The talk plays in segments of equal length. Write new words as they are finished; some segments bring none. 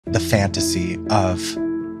the fantasy of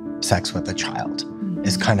sex with a child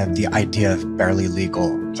is kind of the idea of barely legal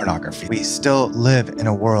pornography. We still live in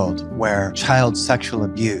a world where child sexual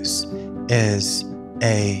abuse is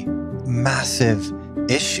a massive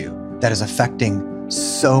issue that is affecting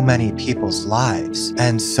so many people's lives.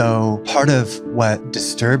 And so part of what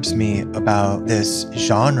disturbs me about this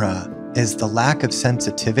genre is the lack of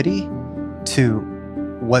sensitivity to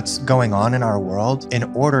what's going on in our world in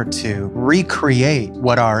order to recreate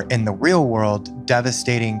what are in the real world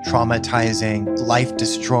devastating, traumatizing,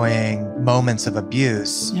 life-destroying moments of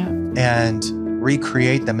abuse and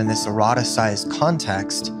recreate them in this eroticized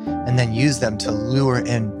context and then use them to lure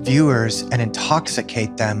in viewers and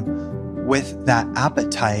intoxicate them with that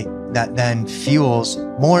appetite that then fuels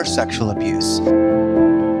more sexual abuse.